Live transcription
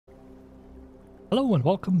Hello and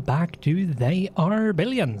welcome back to They Are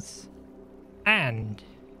Billions. And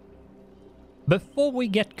before we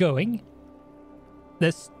get going,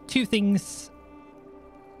 there's two things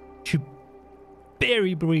to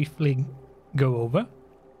very briefly go over.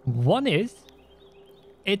 One is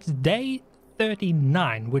it's day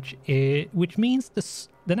 39, which means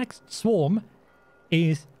the next swarm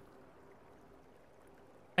is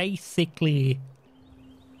basically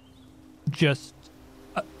just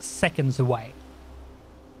seconds away.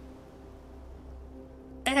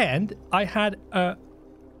 And I had a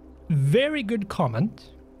very good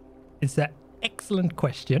comment. It's an excellent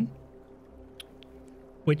question,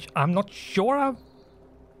 which I'm not sure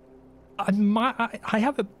I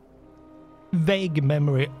have a vague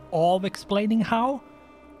memory of explaining how,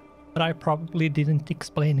 but I probably didn't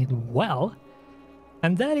explain it well.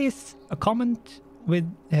 And that is a comment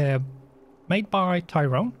made by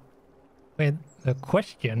Tyrone with the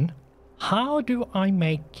question: how do I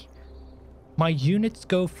make my units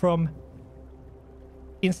go from,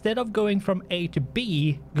 instead of going from A to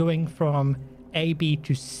B, going from A, B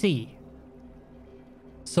to C?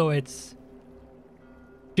 So it's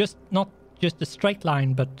just not just a straight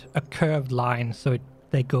line, but a curved line, so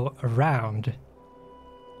they go around.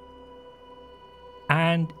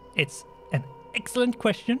 And it's an excellent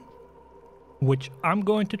question, which I'm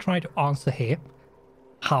going to try to answer here.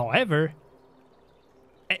 However,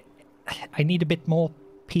 I need a bit more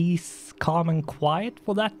peace, calm and quiet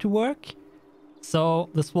for that to work. So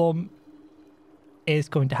the swarm is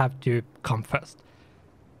going to have to come first.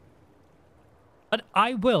 But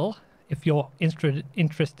I will, if you're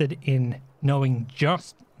interested in knowing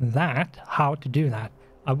just that, how to do that,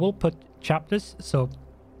 I will put chapters. So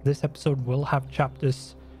this episode will have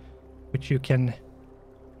chapters which you can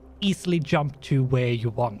easily jump to where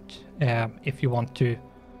you want, if you want to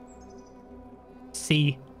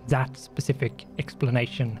see that specific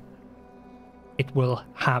explanation. It will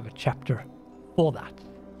have a chapter for that.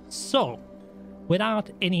 So without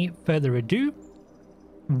any further ado,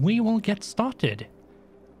 we will get started,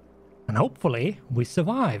 and hopefully we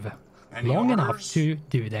survive long enough to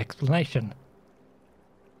do the explanation.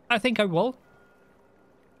 I think I will.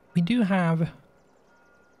 We still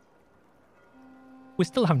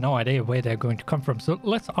have no idea where they're going to come from, so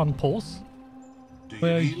let's unpause.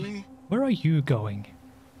 Where are you going?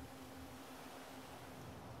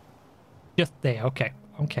 Just there, okay.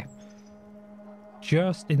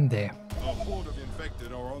 Just in there. A horde of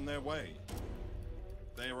infected are on their way.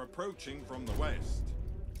 They are approaching from the west.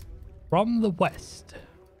 From the west.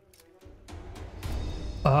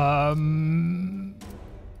 How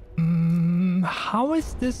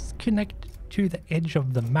is this connected to the edge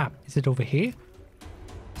of the map? Is it over here?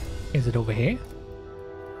 Is it over here?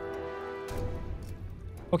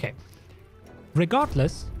 Okay.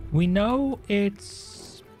 Regardless, we know it's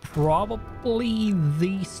probably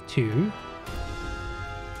these two.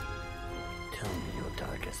 Tell me your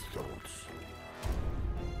darkest thoughts.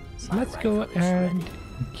 So let's go and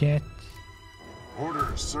get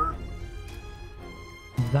Orders, sir.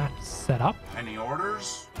 that set up. Any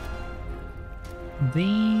orders?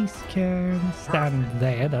 These can stand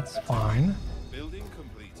there, that's fine. Building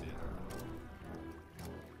completed.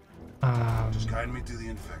 Just guide me to the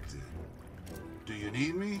infected. Do you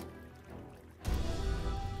need me?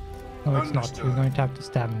 No, it's not. You're going to have to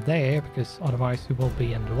stand there, because otherwise you will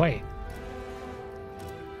be in the way.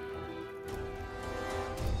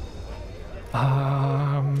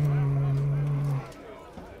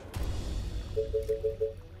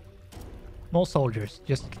 More soldiers.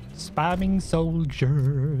 Just spamming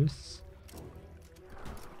soldiers.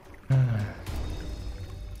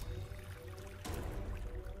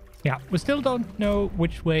 Yeah, we still don't know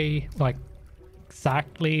which way, like,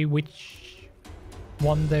 exactly which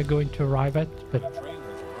one they're going to arrive at, but The train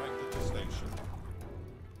has arrived at the station.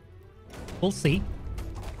 we'll see.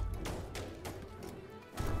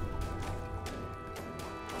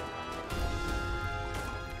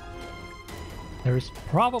 There is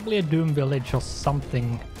probably a Doom Village or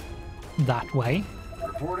something that way.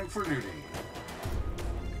 Reporting for duty.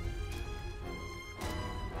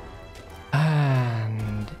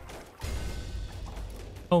 And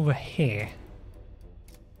over here.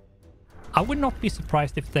 I would not be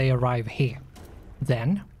surprised if they arrive here.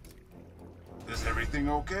 Then. Is everything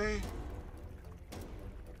okay?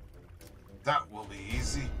 That will be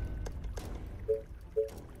easy.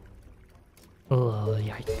 Oh,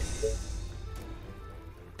 yikes.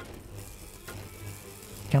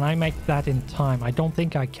 Can I make that in time? I don't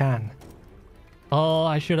think I can. Oh,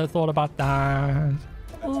 I should have thought about that.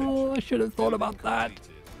 Oh, I should have thought about that.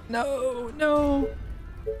 No.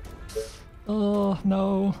 Oh,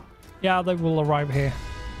 no. Yeah, they will arrive here.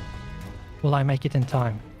 Will I make it in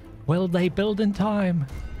time? Will they build in time?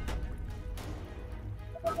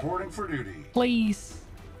 Reporting for duty. Please.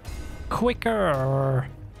 Quicker.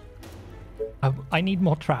 I need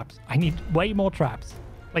more traps. I need way more traps.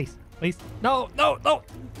 Please, please. No, no, no.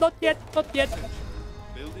 Not yet, not yet.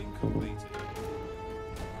 Building completed.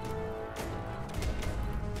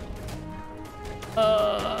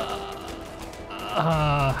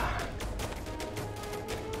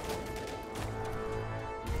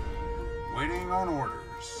 Waiting on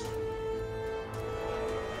orders.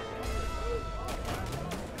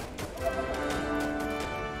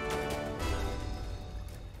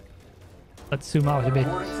 Let's zoom out a bit.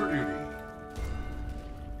 Reporting for duty.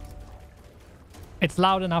 It's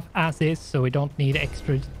loud enough as is, so we don't need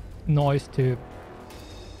extra noise to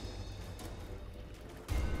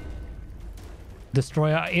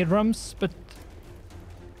destroy our eardrums, but...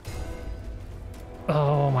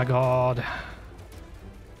 Oh my god.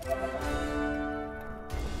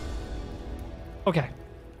 Okay.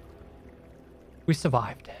 We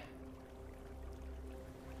survived.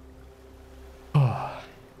 Oh.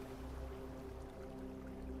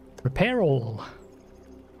 Repair all.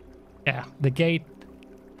 Yeah, the gate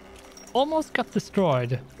almost got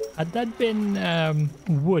destroyed. Had that been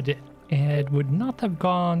wood, it would not have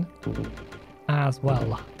gone as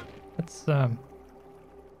well. Let's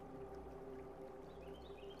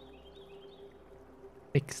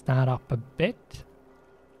fix that up a bit.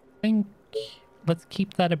 I think let's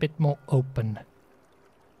keep that a bit more open.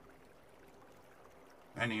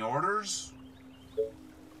 Any orders?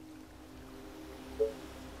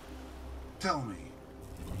 Tell me.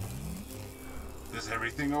 Is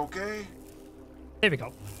everything okay? There we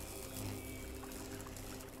go.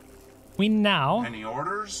 We now Any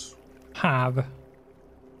orders? have All the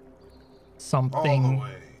something.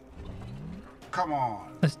 way. Come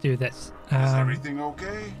on. Let's do this. Is everything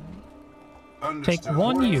okay? Take Understood.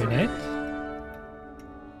 one Reporting for unit. duty.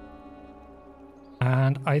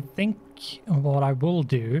 And I think what I will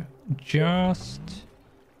do, just...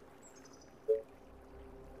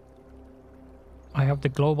 I have the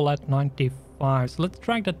global at 95, so let's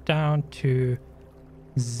drag that down to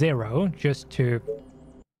 0, just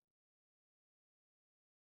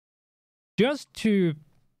to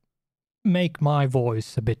make my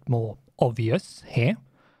voice a bit more obvious here.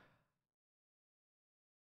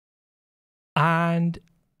 And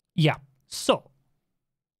yeah, so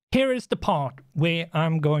here is the part where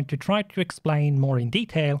I'm going to try to explain more in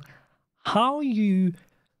detail how you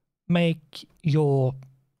make your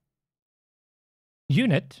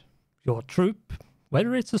unit, your troop,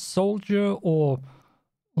 whether it's a soldier or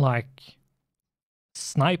like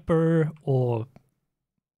sniper, or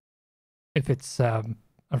if it's a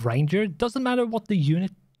ranger, it doesn't matter what the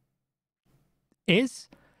unit is.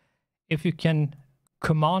 If you can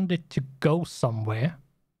command it to go somewhere,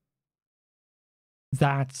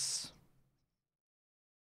 it's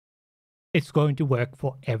going to work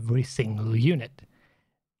for every single unit.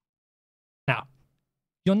 Now,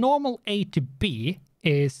 your normal A to B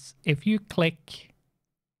is if you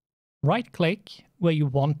right click where you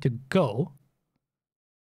want to go,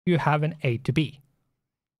 you have an A to B.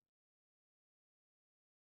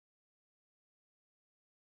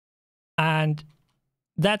 And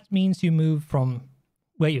that means you move from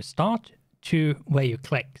where you start to where you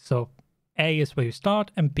click. So A is where you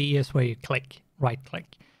start and B is where you click, right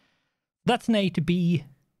click. That's an A to B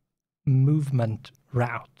movement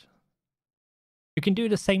route. You can do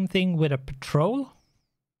the same thing with a patrol.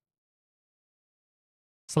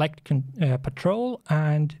 Select patrol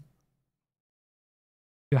and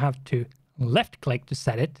you have to left click to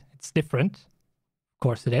set it. It's different. Of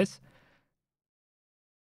course it is.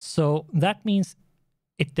 So that means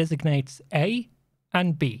it designates A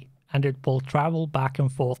and B, and it will travel back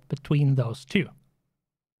and forth between those two.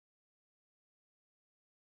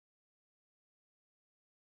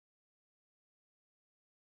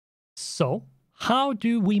 So, how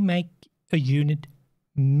do we make a unit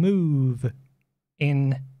move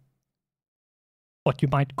in what you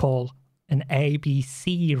might call an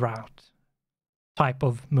ABC route type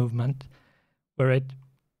of movement, where it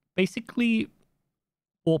basically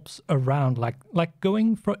warps around like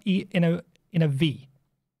going for in a V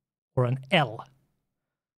or an L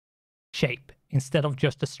shape instead of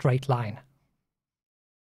just a straight line?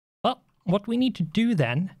 Well, what we need to do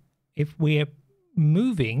then, if we're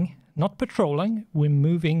moving, not patrolling, we're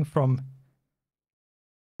moving from,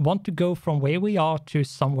 want to go from where we are to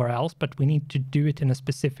somewhere else, but we need to do it in a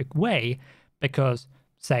specific way because,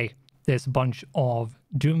 say, there's a bunch of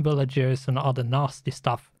doom villagers and other nasty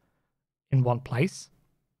stuff in one place.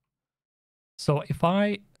 So if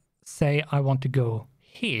I say I want to go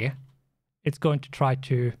here, it's going to try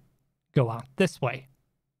to go out this way.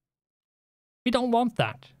 We don't want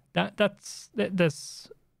that. There's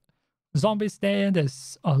zombies there,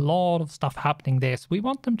 there's a lot of stuff happening there, so we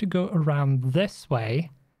want them to go around this way.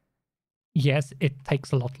 Yes, it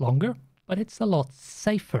takes a lot longer, but it's a lot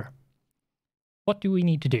safer. What do we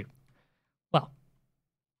need to do? Well,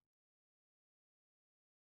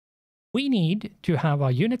 we need to have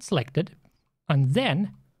our unit selected, and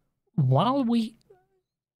then while we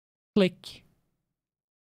right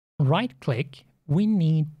click, we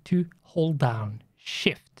need to hold down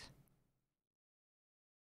Shift.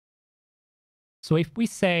 So if we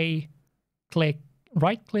say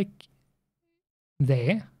right click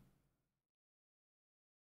there,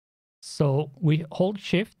 so we hold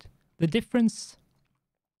Shift, the difference,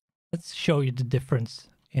 let's show you the difference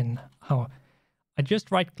in how I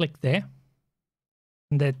just right click there,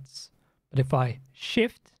 and but if I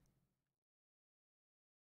Shift,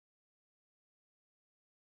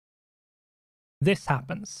 this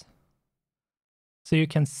happens. So you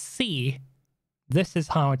can see this is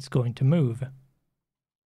how it's going to move.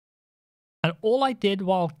 And all I did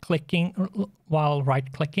while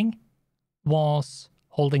right clicking was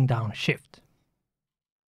holding down Shift.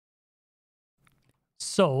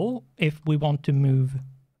 So if we want to move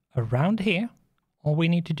around here, all we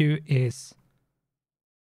need to do is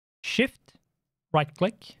Shift, right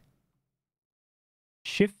click,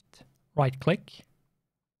 Shift, right click,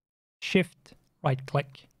 Shift, right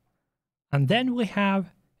click. And then we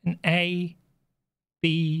have an A,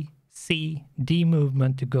 B, C, D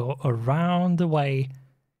movement to go around the way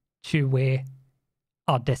to where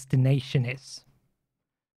our destination is.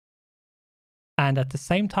 And at the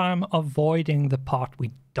same time avoiding the part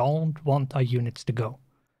we don't want our units to go.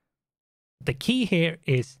 The key here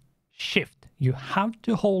is Shift. You have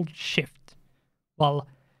to hold Shift while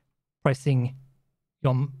pressing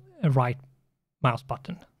your right mouse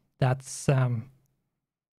button. That's a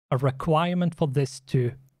requirement for this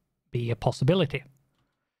to be a possibility.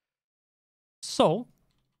 So,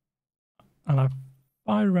 and if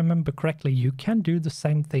I remember correctly, you can do the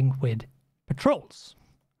same thing with patrols.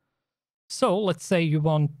 So let's say you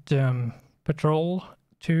want patrol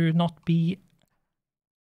to not be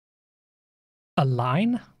a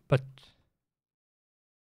line,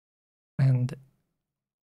 and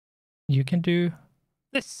you can do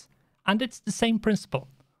this. And it's the same principle.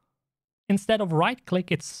 Instead of right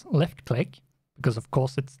click, it's left click, because of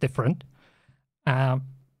course it's different. And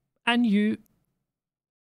you,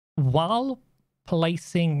 while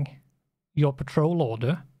placing your patrol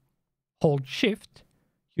order, hold Shift,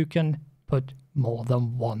 you can put more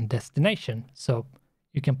than one destination. So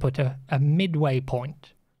you can put a midway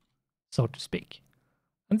point, so to speak.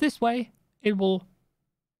 And this way, it will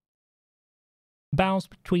bounce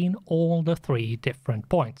between all the 3 different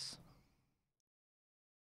points.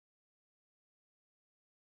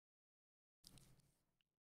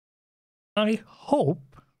 I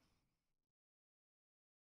hope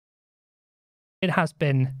it has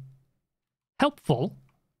been helpful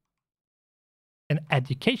and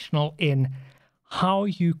educational in how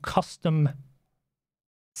you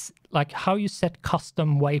how you set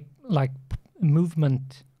custom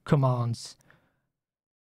movement commands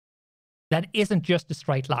that isn't just a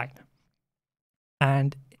straight line.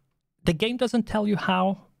 And the game doesn't tell you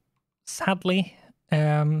how, sadly.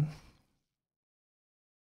 But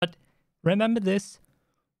remember this,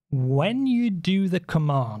 when you do the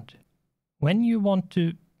command, when you want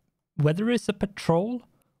to, whether it's a patrol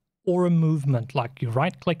or a movement, like you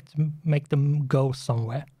right click to make them go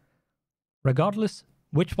somewhere, regardless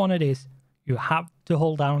which one it is, you have to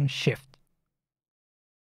hold down Shift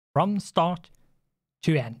from start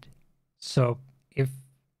to end. So if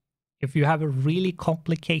you have a really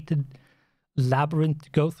complicated labyrinth to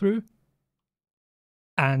go through,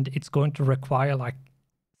 and it's going to require like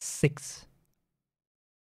 6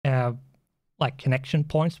 connection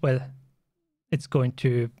points where it's going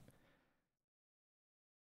to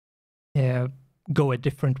go a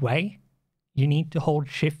different way, you need to hold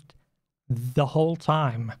Shift the whole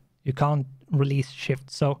time. You can't release Shift.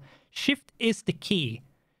 So Shift is the key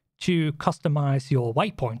to customize your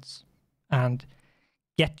waypoints and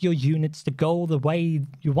get your units to go the way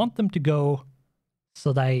you want them to go,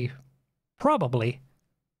 so they probably,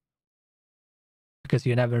 because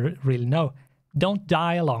you never really know, don't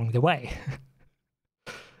die along the way.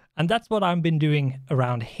 And that's what I've been doing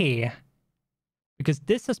around here, because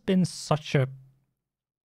this has been such a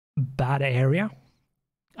bad area.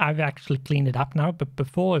 I've actually cleaned it up now, but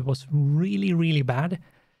before it was really, really bad.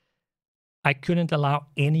 I couldn't allow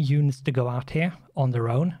any units to go out here on their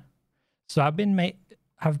own. So I've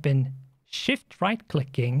have been shift right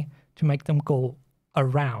clicking to make them go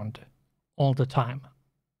around all the time.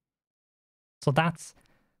 So that's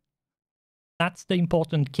the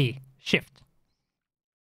important key, shift.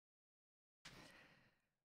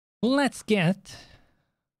 Let's get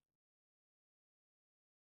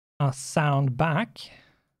our sound back.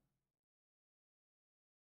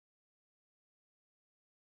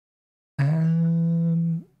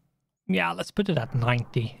 Yeah, let's put it at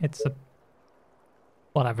 90. It's a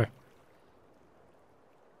whatever.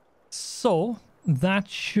 So that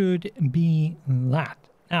should be that.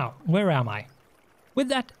 Now, where am I? With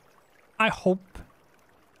that, I hope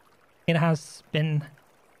it has been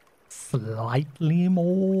slightly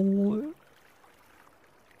more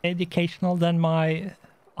educational than my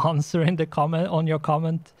answer in the comment on your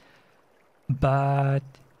comment. But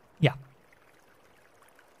yeah.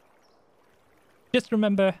 Just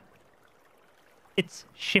remember, it's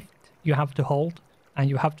shift you have to hold, and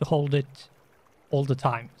you have to hold it all the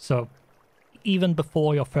time. So even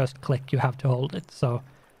before your first click, you have to hold it. So,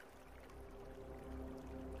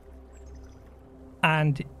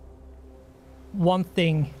 and one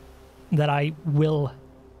thing that I will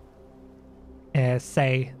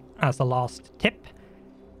say as a last tip,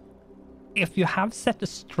 if you have set a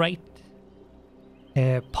straight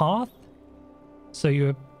path, so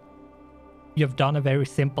you've done a very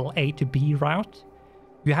simple A to B route,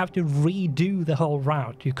 you have to redo the whole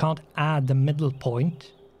route. You can't add the middle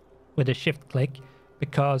point with a shift click,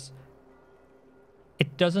 because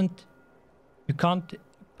it doesn't, you can't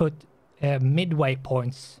put midway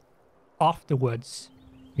points afterwards.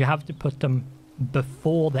 You have to put them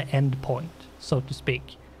before the end point, so to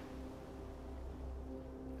speak.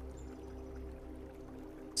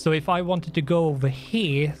 So if I wanted to go over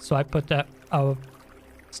here, so I put a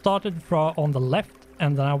started from on the left,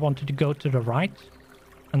 and then I wanted to go to the right,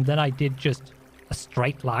 and then I did just a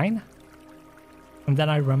straight line, and then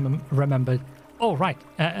I remembered, oh right,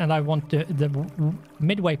 and I want the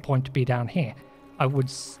midway point to be down here.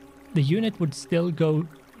 The unit would still go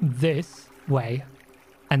this way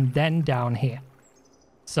and then down here.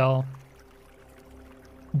 So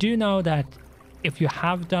do know that if you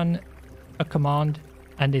have done a command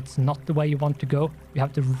and it's not the way you want to go, you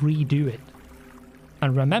have to redo it.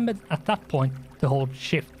 And remember at that point to hold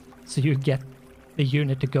shift so you get the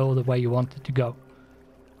unit to go the way you want it to go.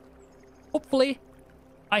 Hopefully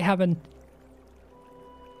I haven't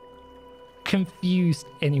confused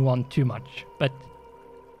anyone too much, but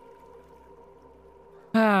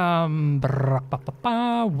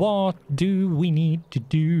what do we need to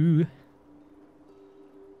do?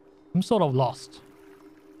 I'm sort of lost.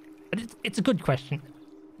 But it's a good question.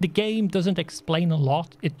 The game doesn't explain a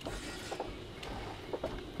lot.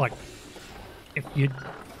 Like, if you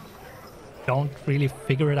don't really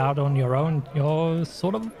figure it out on your own, you're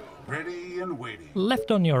sort of Ready and waiting.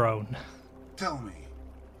 left on your own. Tell me.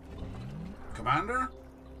 Commander,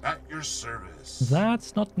 at your service.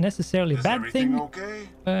 That's not necessarily a Is bad everything thing, okay?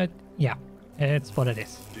 but yeah, it's what it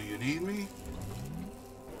is. Do you need me?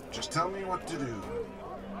 Just tell me what to do.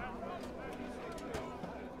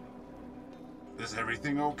 Is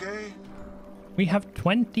everything okay? We have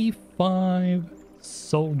 25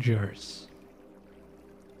 soldiers.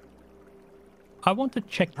 I want to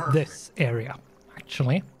check this area,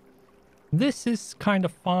 actually. This is kind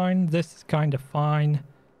of fine. This is kind of fine.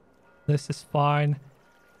 This is fine.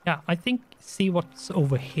 Yeah, I think see what's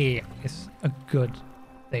over here is a good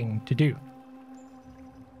thing to do.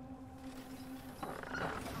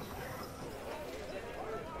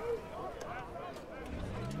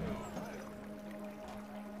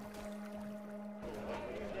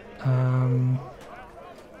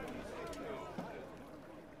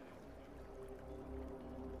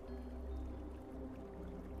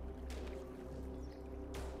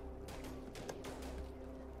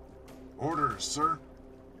 Orders, sir.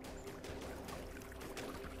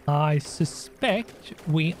 I suspect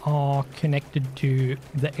we are connected to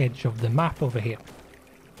the edge of the map over here.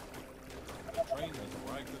 The train has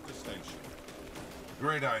arrived at the station.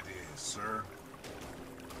 Great idea, sir.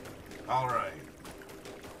 All right.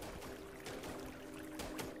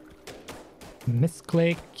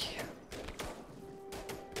 Misclick.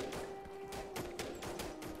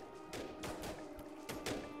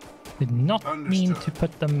 Did not mean to Understood.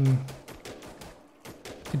 put them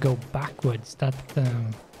to go backwards. That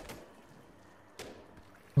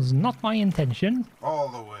was not my intention. All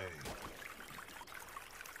the way.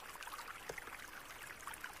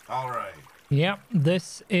 All right. Yeah,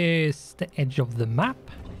 this is the edge of the map.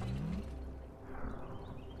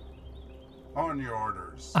 On your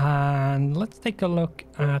orders. And let's take a look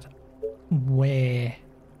at where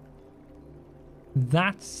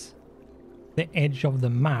that's the edge of the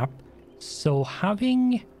map. So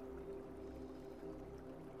having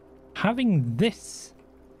this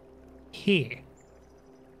here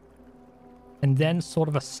and then sort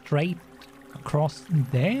of a straight across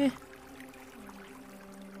there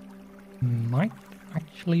might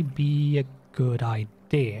actually be a good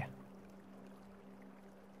idea.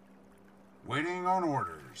 Waiting on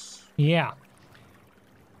orders. Yeah.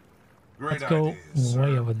 Great Let's go ideas,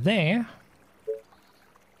 way sir. over there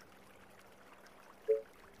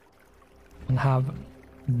and have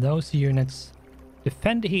those units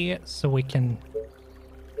defend here so we can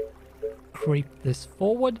creep this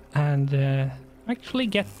forward and actually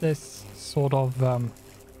get this sort of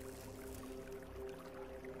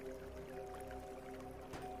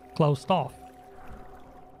closed off.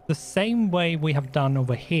 The same way we have done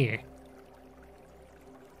over here,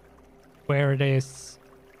 where it is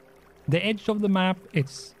the edge of the map,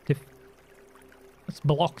 it's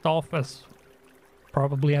blocked off as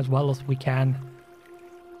probably as well as we can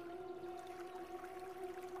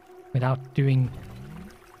without doing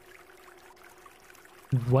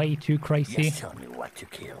way too crazy Just tell me what to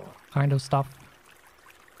kill. kind of stuff.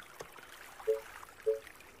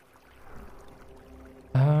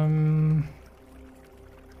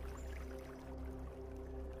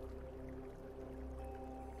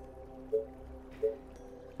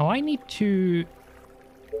 Oh, I need to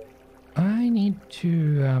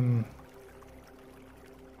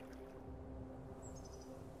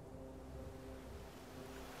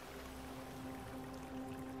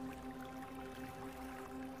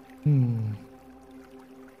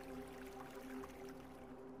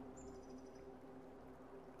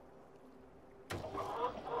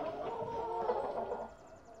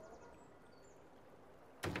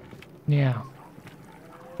yeah,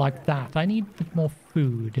 like that. I need a bit more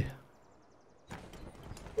food.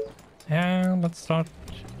 And let's start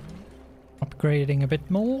upgrading a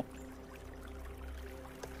bit more.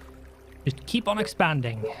 Just keep on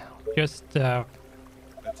expanding. Just Attention.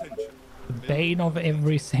 the bane of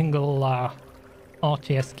every single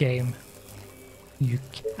RTS game. You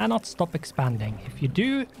cannot stop expanding. If you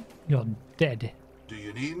do, you're dead. Do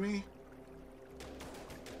you need me?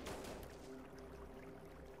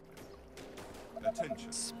 Attention.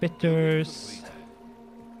 Spitters. Completed.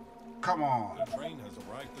 Come on. The train has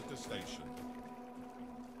arrived at the station.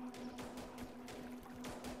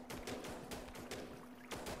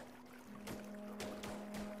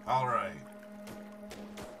 All right.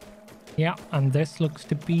 Yeah, and this looks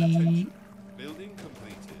to be... Building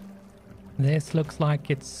completed. This looks like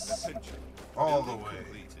it's Attention. All the Building way.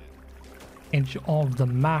 completed. edge of the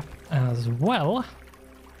map as well.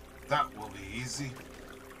 That will be easy.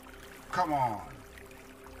 Come on.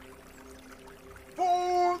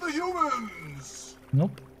 For the humans!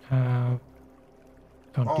 Nope. Don't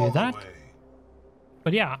All do the that. way.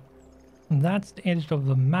 But yeah, that's the edge of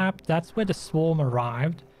the map. That's where the swarm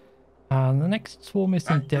arrived. The next swarm is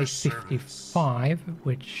in At your day service. 55,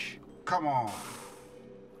 which... Come on.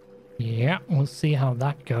 Yeah, we'll see how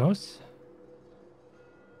that goes.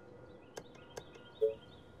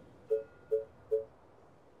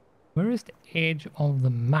 Where is the edge of the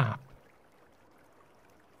map?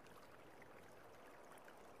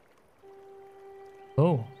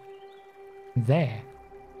 Oh, there.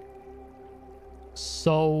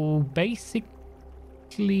 So basically,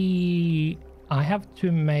 I have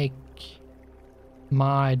to make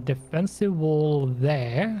my defensive wall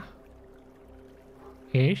there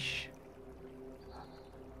ish.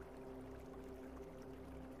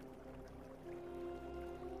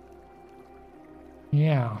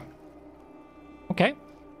 Yeah. Okay.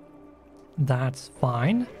 That's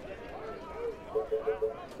fine.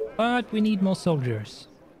 But we need more soldiers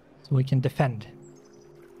so we can defend.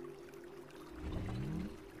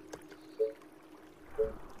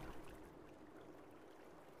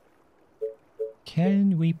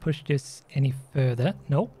 Can we push this any further?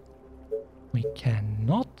 No. We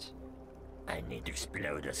cannot. I need to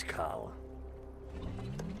explode a skull.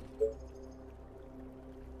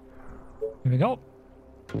 Here we go.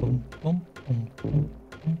 Boom, boom, boom, boom,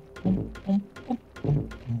 boom, boom, boom, boom, boom,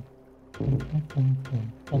 boom, boom, boom,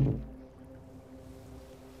 boom, boom,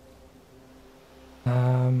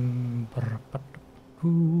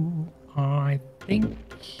 boom. I think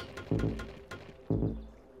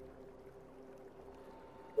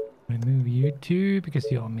remove you two because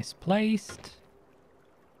you're misplaced.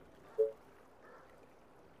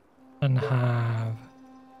 And have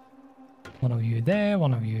one of you there,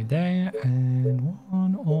 one of you there, and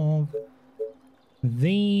one of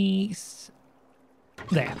these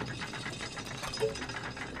there.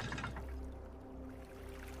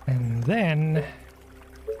 And then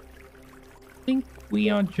think we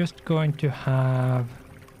are just going to have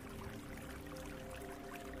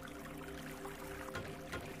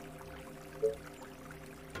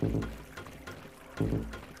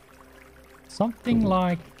something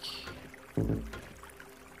like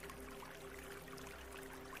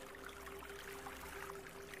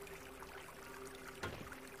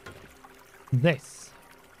this.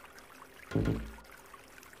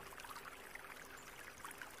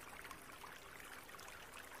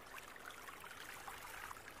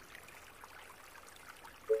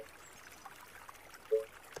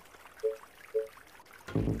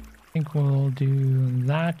 I think we'll do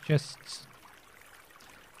that, just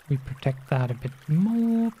we protect that a bit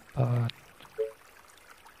more, but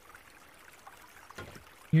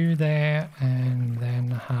you there, and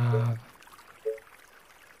then have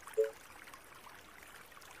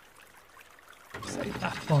say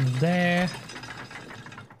that one there.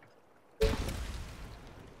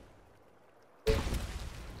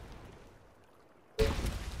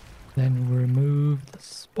 Then remove the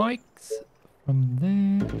spikes from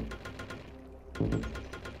there.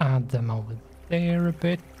 Add them over there a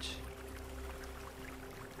bit.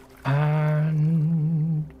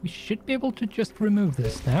 And we should be able to just remove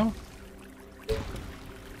this now.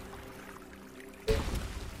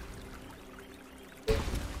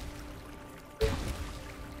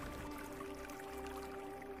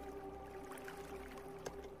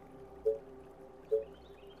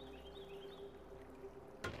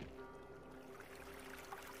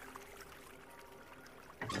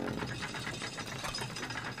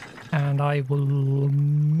 And I will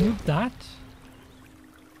move that.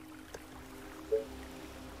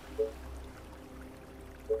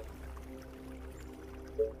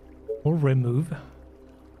 Or remove.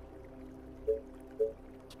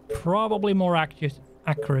 It's probably more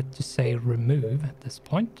accurate to say remove at this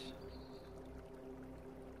point.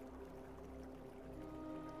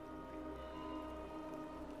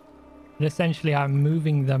 But essentially I'm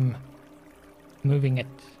moving it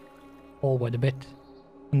forward a bit.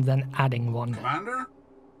 And then adding one. Commander?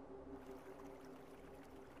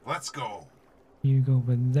 Let's go. You go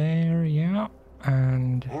over there, yeah.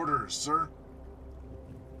 And Orders, sir.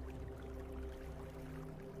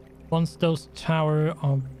 once those towers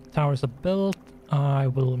are built, I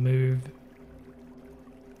will move,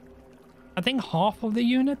 I think, half of the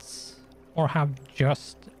units, or have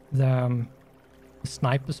just the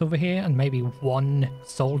snipers over here, and maybe one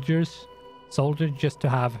soldier just to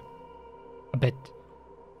have a bit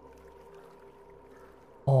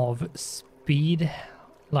of speed,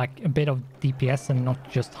 like a bit of DPS and not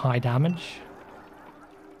just high damage.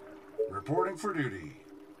 Reporting for duty.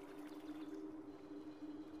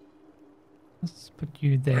 Let's put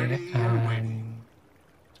you there. Ready and And waiting.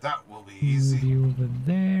 That will be move easy. you over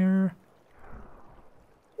there.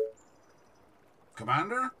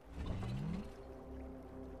 Commander?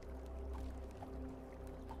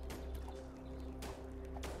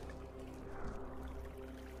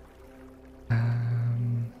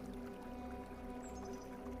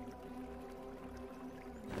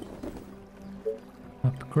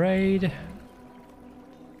 Upgrade.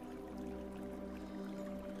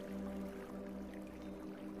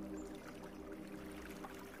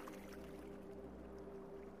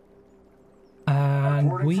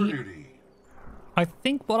 And Reporting for duty. I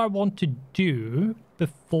think what I want to do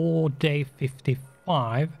before day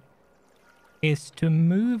 55 is to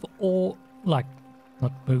move, or like,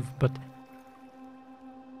 not move, but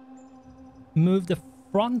move the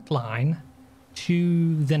front line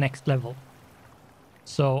to the next level.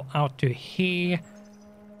 So out to here,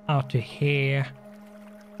 out to here,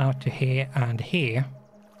 out to here, and here.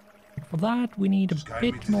 But for that, we need Just a guide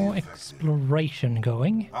me bit to the more infected. exploration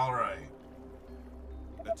going. All right.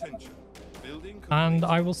 Attention. Building complete. And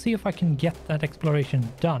I will see if I can get that exploration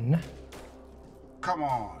done Come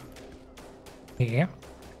on. here.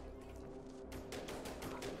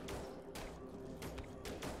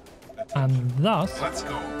 And thus Let's go.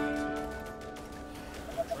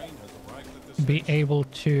 The train has arrived at the be station. able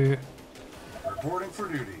to Reporting for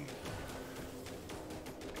duty.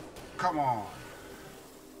 Come on.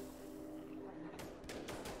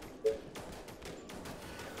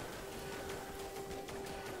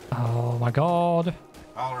 oh my god,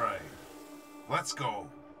 All right. Let's go.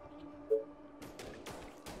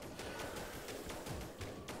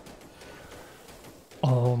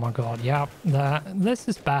 oh my god, yeah, this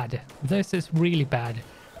is bad, this is really bad.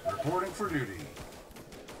 Reporting for duty.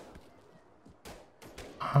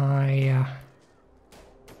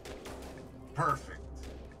 Perfect.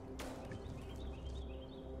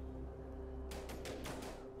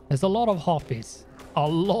 There's a lot of harpies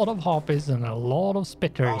and a lot of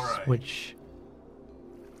spitters, Alright. which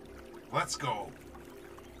Let's go.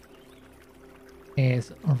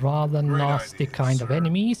 Is rather Great nasty idea, kind of sir.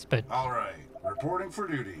 enemies, but All right, reporting for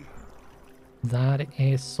duty. that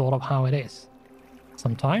is sort of how it is.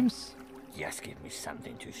 Sometimes. Just give me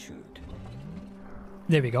something to shoot.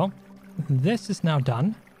 There we go. This is now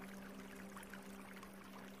done.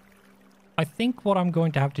 I think what I'm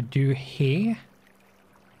going to have to do here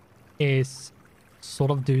is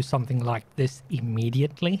sort of do something like this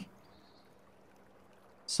immediately.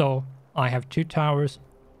 So I have 2 towers,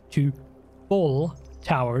 2 full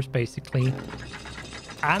towers basically,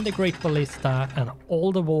 and the Great Ballista, and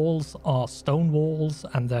all the walls are stone walls,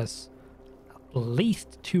 and there's at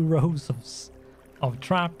least 2 rows of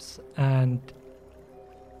traps, and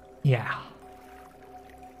yeah.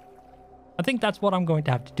 I think that's what I'm going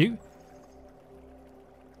to have to do.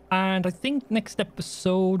 And I think next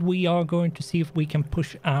episode we are going to see if we can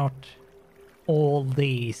push out all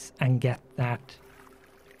these and get that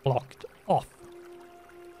blocked off.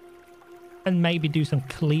 And maybe do some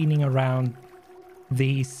cleaning around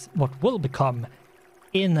these, what will become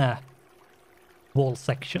inner wall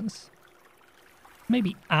sections.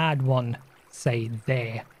 Maybe add one, say,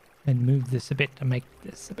 there, and move this a bit to make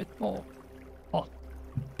this a bit more, well,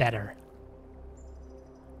 better.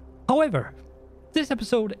 However, this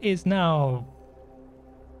episode is now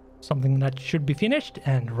something that should be finished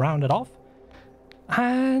and rounded off.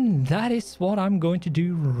 And that is what I'm going to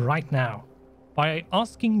do right now, by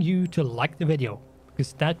asking you to like the video,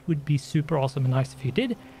 because that would be super awesome and nice if you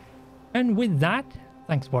did. And with that,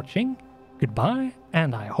 thanks for watching, goodbye,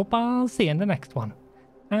 and I hope I'll see you in the next one.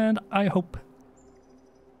 And I hope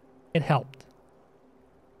it helped.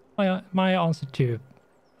 My answer to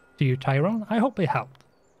you, Tyrone, I hope it helped.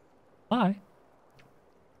 Bye.